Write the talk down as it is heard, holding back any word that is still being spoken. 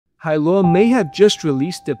Hailuo may have just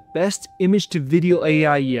released the best image-to-video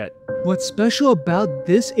AI yet. What's special about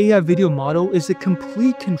this AI video model is the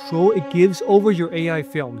complete control it gives over your AI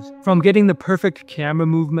films, from getting the perfect camera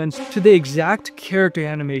movements to the exact character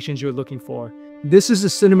animations you're looking for. This is the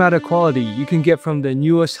cinematic quality you can get from the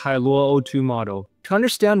newest Hailuo O2 model. To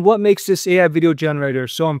understand what makes this AI video generator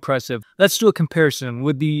so impressive, let's do a comparison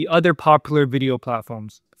with the other popular video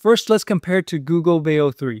platforms. First, let's compare it to Google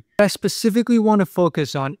VEO3. I specifically want to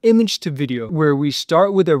focus on image to video, where we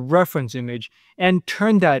start with a reference image and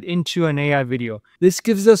turn that into an AI video. This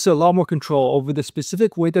gives us a lot more control over the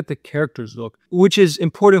specific way that the characters look, which is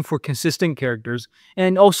important for consistent characters,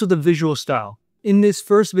 and also the visual style. In this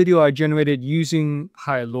first video I generated using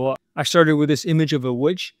Hailuo, I started with this image of a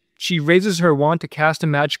witch. She raises her wand to cast a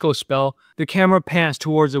magical spell, the camera pans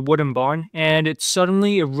towards a wooden barn, and it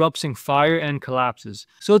suddenly erupts in fire and collapses.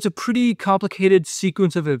 So it's a pretty complicated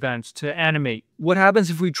sequence of events to animate. What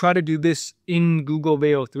happens if we try to do this in Google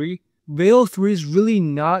VEO3? VEO3 is really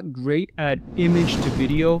not great at image to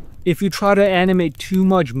video. If you try to animate too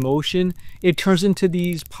much motion, it turns into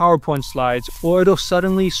these PowerPoint slides, or it'll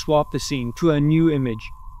suddenly swap the scene to a new image.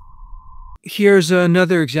 Here's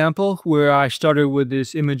another example where I started with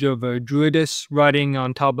this image of a druidess riding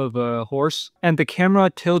on top of a horse, and the camera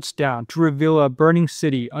tilts down to reveal a burning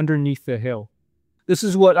city underneath the hill. This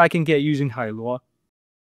is what I can get using Hailuo.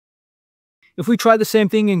 If we try the same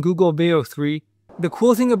thing in Google VEO3, the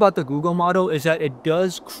cool thing about the Google model is that it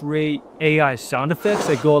does create AI sound effects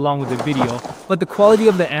that go along with the video, but the quality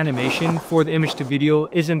of the animation for the image to video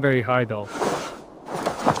isn't very high though.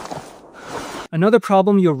 Another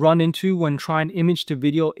problem you'll run into when trying image to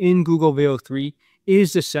video in Google VEO3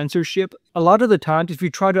 is the censorship. A lot of the times, if you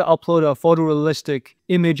try to upload a photorealistic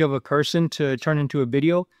image of a person to turn into a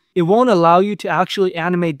video, it won't allow you to actually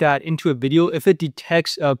animate that into a video if it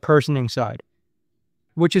detects a person inside,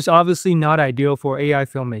 which is obviously not ideal for AI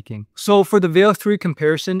filmmaking. So for the VEO3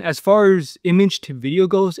 comparison, as far as image to video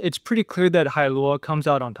goes, it's pretty clear that Hailuo comes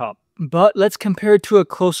out on top. But let's compare it to a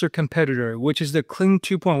closer competitor, which is the Kling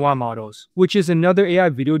 2.1 models, which is another AI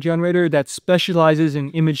video generator that specializes in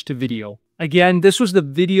image to video. Again, this was the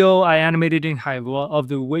video I animated in Hailuo of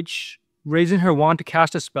the witch raising her wand to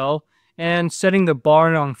cast a spell and setting the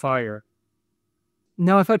barn on fire.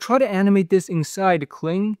 Now, if I try to animate this inside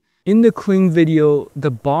Kling, in the Kling video,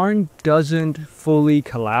 the barn doesn't fully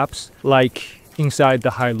collapse like inside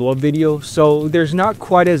the Hailuo video, so there's not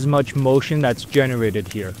quite as much motion that's generated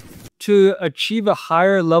here. To achieve a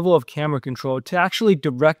higher level of camera control, to actually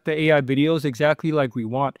direct the AI videos exactly like we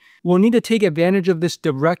want, we'll need to take advantage of this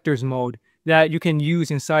director's mode that you can use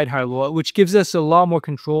inside Hailuo, which gives us a lot more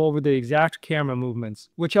control over the exact camera movements,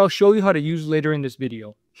 which I'll show you how to use later in this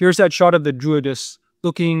video. Here's that shot of the druidess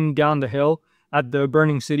looking down the hill at the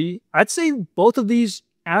burning city. I'd say both of these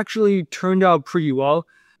actually turned out pretty well.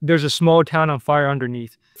 There's a small town on fire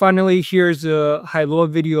underneath. Finally, here's a Hailuo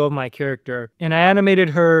video of my character, and I animated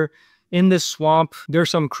her in this swamp. There's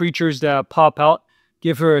some creatures that pop out,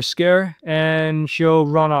 give her a scare, and she'll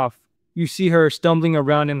run off. You see her stumbling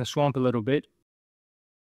around in the swamp a little bit.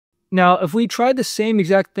 Now, if we try the same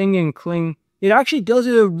exact thing in Kling, it actually does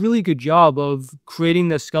a really good job of creating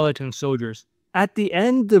the skeleton soldiers. At the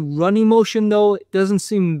end, the running motion though, it doesn't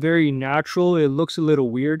seem very natural. It looks a little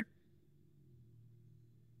weird.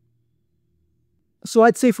 So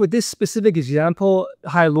I'd say for this specific example,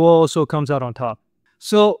 Hailuo also comes out on top.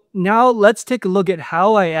 So now let's take a look at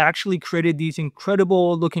how I actually created these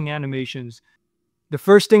incredible looking animations. The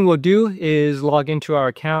first thing we'll do is log into our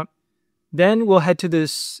account. Then we'll head to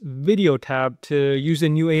this video tab to use a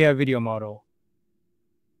new AI video model.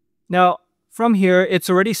 Now from here, it's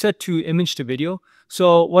already set to image to video.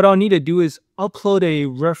 So what I'll need to do is upload a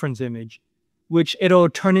reference image, which it'll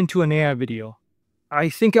turn into an AI video. I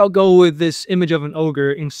think I'll go with this image of an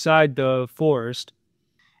ogre inside the forest.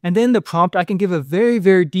 And then the prompt, I can give a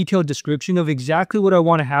very detailed description of exactly what I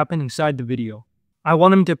want to happen inside the video. I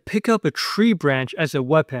want him to pick up a tree branch as a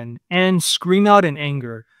weapon and scream out in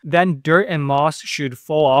anger. Then dirt and moss should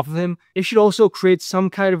fall off of him. It should also create some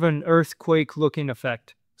kind of an earthquake looking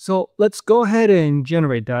effect. So let's go ahead and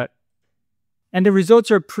generate that. And the results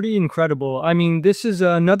are pretty incredible. I mean, this is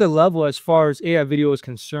another level as far as AI video is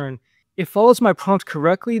concerned. It follows my prompt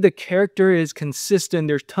correctly, the character is consistent,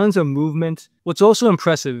 there's tons of movement. What's also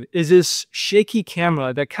impressive is this shaky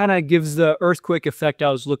camera that kind of gives the earthquake effect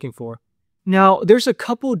I was looking for. Now, there's a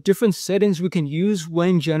couple different settings we can use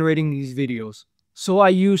when generating these videos. So I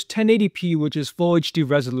used 1080p, which is full HD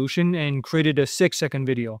resolution, and created a 6-second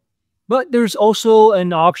video. But there's also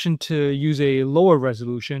an option to use a lower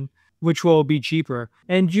resolution, which will be cheaper,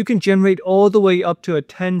 and you can generate all the way up to a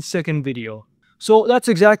 10-second video. So that's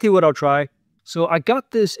exactly what I'll try. So I got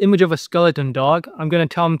this image of a skeleton dog. I'm going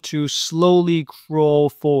to tell him to slowly crawl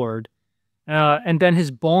forward. And then his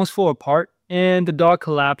bones fall apart and the dog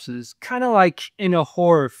collapses, kind of like in a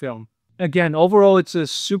horror film. Again, overall, it's a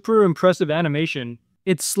super impressive animation.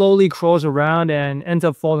 It slowly crawls around and ends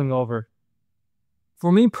up falling over.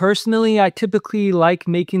 For me personally, I typically like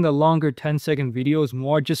making the longer 10-second videos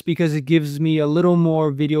more just because it gives me a little more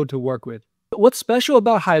video to work with. What's special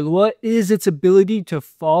about Hailuo is its ability to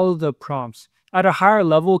follow the prompts at a higher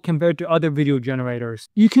level compared to other video generators.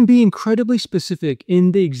 You can be incredibly specific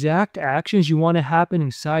in the exact actions you want to happen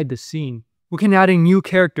inside the scene. We can add in new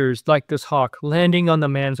characters like this hawk landing on the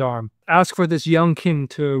man's arm. Ask for this young king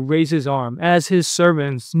to raise his arm as his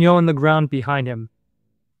servants kneel on the ground behind him.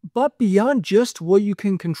 But beyond just what you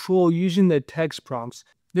can control using the text prompts,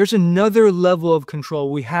 there's another level of control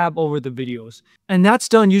we have over the videos, and that's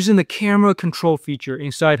done using the camera control feature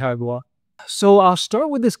inside Hailuo. So I'll start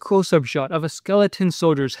with this close-up shot of a skeleton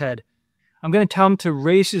soldier's head. I'm going to tell him to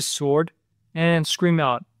raise his sword and scream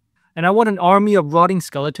out. And I want an army of rotting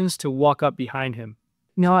skeletons to walk up behind him.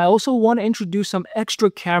 Now I also want to introduce some extra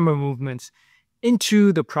camera movements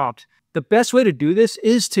into the prompt. The best way to do this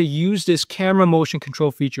is to use this camera motion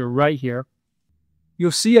control feature right here. You'll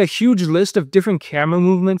see a huge list of different camera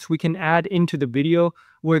movements we can add into the video,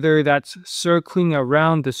 whether that's circling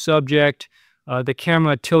around the subject, the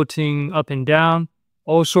camera tilting up and down,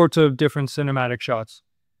 all sorts of different cinematic shots.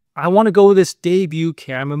 I want to go with this debut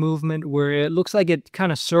camera movement where it looks like it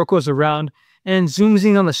kind of circles around and zooms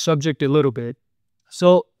in on the subject a little bit.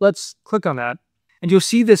 So let's click on that. And you'll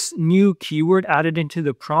see this new keyword added into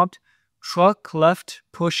the prompt, truck left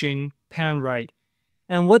pushing pan right.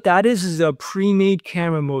 And what that is a pre-made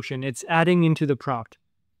camera motion it's adding into the prompt.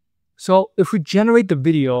 So if we generate the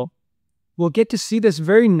video, we'll get to see this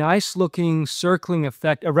very nice looking circling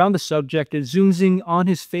effect around the subject. It zooms in on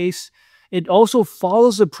his face. It also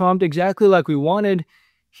follows the prompt exactly like we wanted.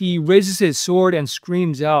 He raises his sword and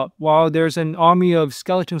screams out while there's an army of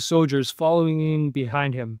skeleton soldiers following in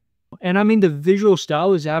behind him. And I mean, the visual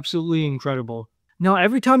style is absolutely incredible. Now,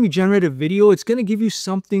 every time you generate a video, it's going to give you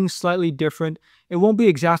something slightly different. It won't be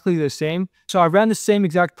exactly the same. So I ran the same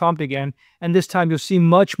exact prompt again, and this time you'll see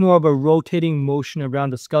much more of a rotating motion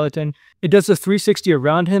around the skeleton. It does a 360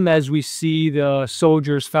 around him as we see the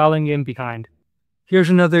soldiers filing in behind.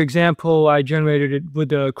 Here's another example. I generated it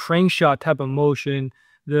with a crane shot type of motion.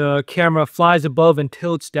 The camera flies above and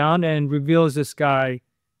tilts down and reveals this guy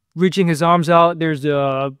reaching his arms out. There's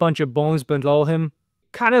a bunch of bones below him.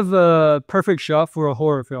 Kind of a perfect shot for a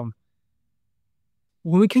horror film.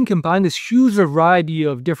 When we can combine this huge variety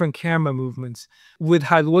of different camera movements with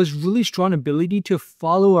Hailuo's really strong ability to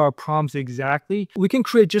follow our prompts exactly, we can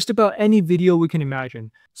create just about any video we can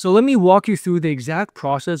imagine. So let me walk you through the exact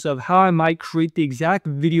process of how I might create the exact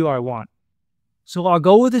video I want. So I'll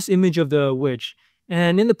go with this image of the witch,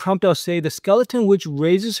 and in the prompt I'll say the skeleton witch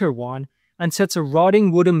raises her wand and sets a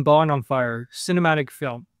rotting wooden barn on fire, cinematic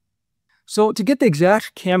film. So to get the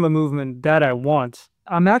exact camera movement that I want,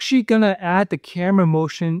 I'm actually going to add the camera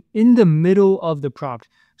motion in the middle of the prompt.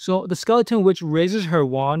 So the skeleton witch raises her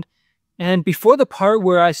wand, and before the part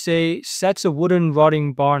where I say sets a wooden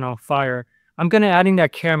rotting barn on fire, I'm going to add in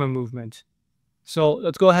that camera movement. So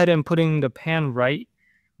let's go ahead and put in the pan right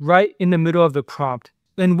in the middle of the prompt.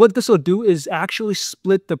 And what this will do is actually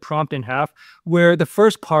split the prompt in half, where the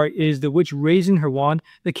first part is the witch raising her wand.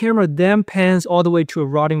 The camera then pans all the way to a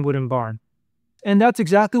rotting wooden barn. And that's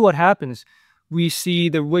exactly what happens. We see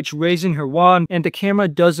the witch raising her wand, and the camera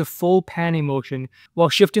does a full panning motion while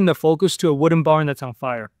shifting the focus to a wooden barn that's on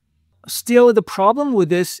fire. Still, the problem with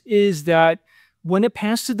this is that when it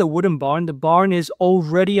pans to the barn is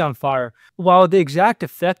already on fire, while the exact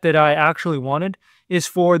effect that I actually wanted is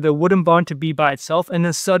for the wooden barn to be by itself and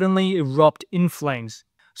then suddenly erupt in flames.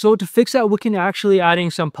 So to fix that, we can actually add in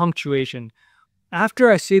some punctuation. After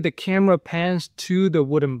I say the camera pans to the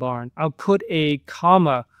wooden barn, I'll put a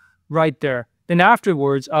comma right there. Then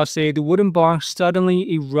afterwards, I'll say the wooden barn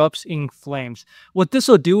suddenly erupts in flames. What this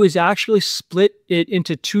will do is actually split it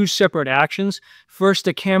into two separate actions. First,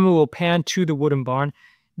 the camera will pan to the wooden barn.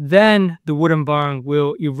 Then the wooden barn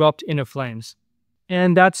will erupt into flames.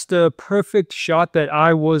 And that's the perfect shot that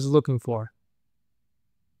I was looking for.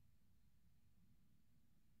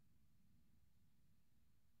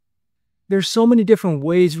 There's so many different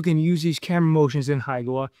ways we can use these camera motions in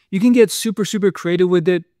Hailuo. You can get super creative with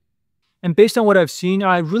it. And based on what I've seen,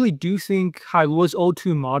 I really do think Hailuo's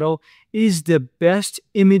O2 model is the best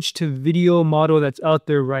image to video model that's out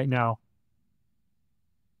there right now.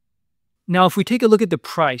 Now, if we take a look at the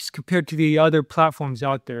price compared to the other platforms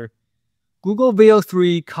out there, Google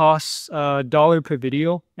VEO3 costs $1 per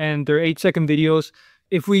video, and they're 8-second videos.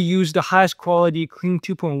 If we use the highest quality Kling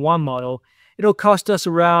 2.1 model, it'll cost us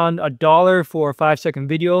around $1 for a 5-second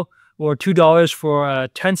video or $2 for a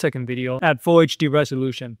 10-second video at Full HD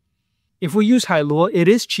resolution. If we use Hailuo, it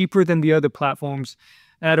is cheaper than the other platforms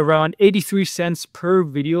at around 83 cents per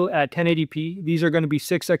video at 1080p. These are going to be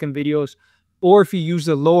 6-second videos. Or if you use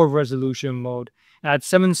the lower resolution mode at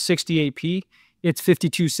 768p, it's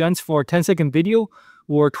 52 cents for a 10-second video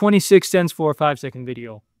or 26 cents for a 5-second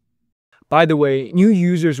video. By the way, new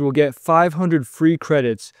users will get 500 free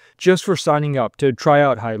credits just for signing up to try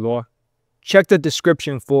out Hailuo. Check the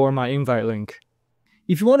description for my invite link.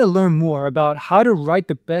 If you want to learn more about how to write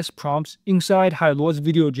the best prompts inside Hailuo's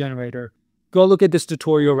video generator, go look at this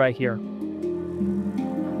tutorial right here.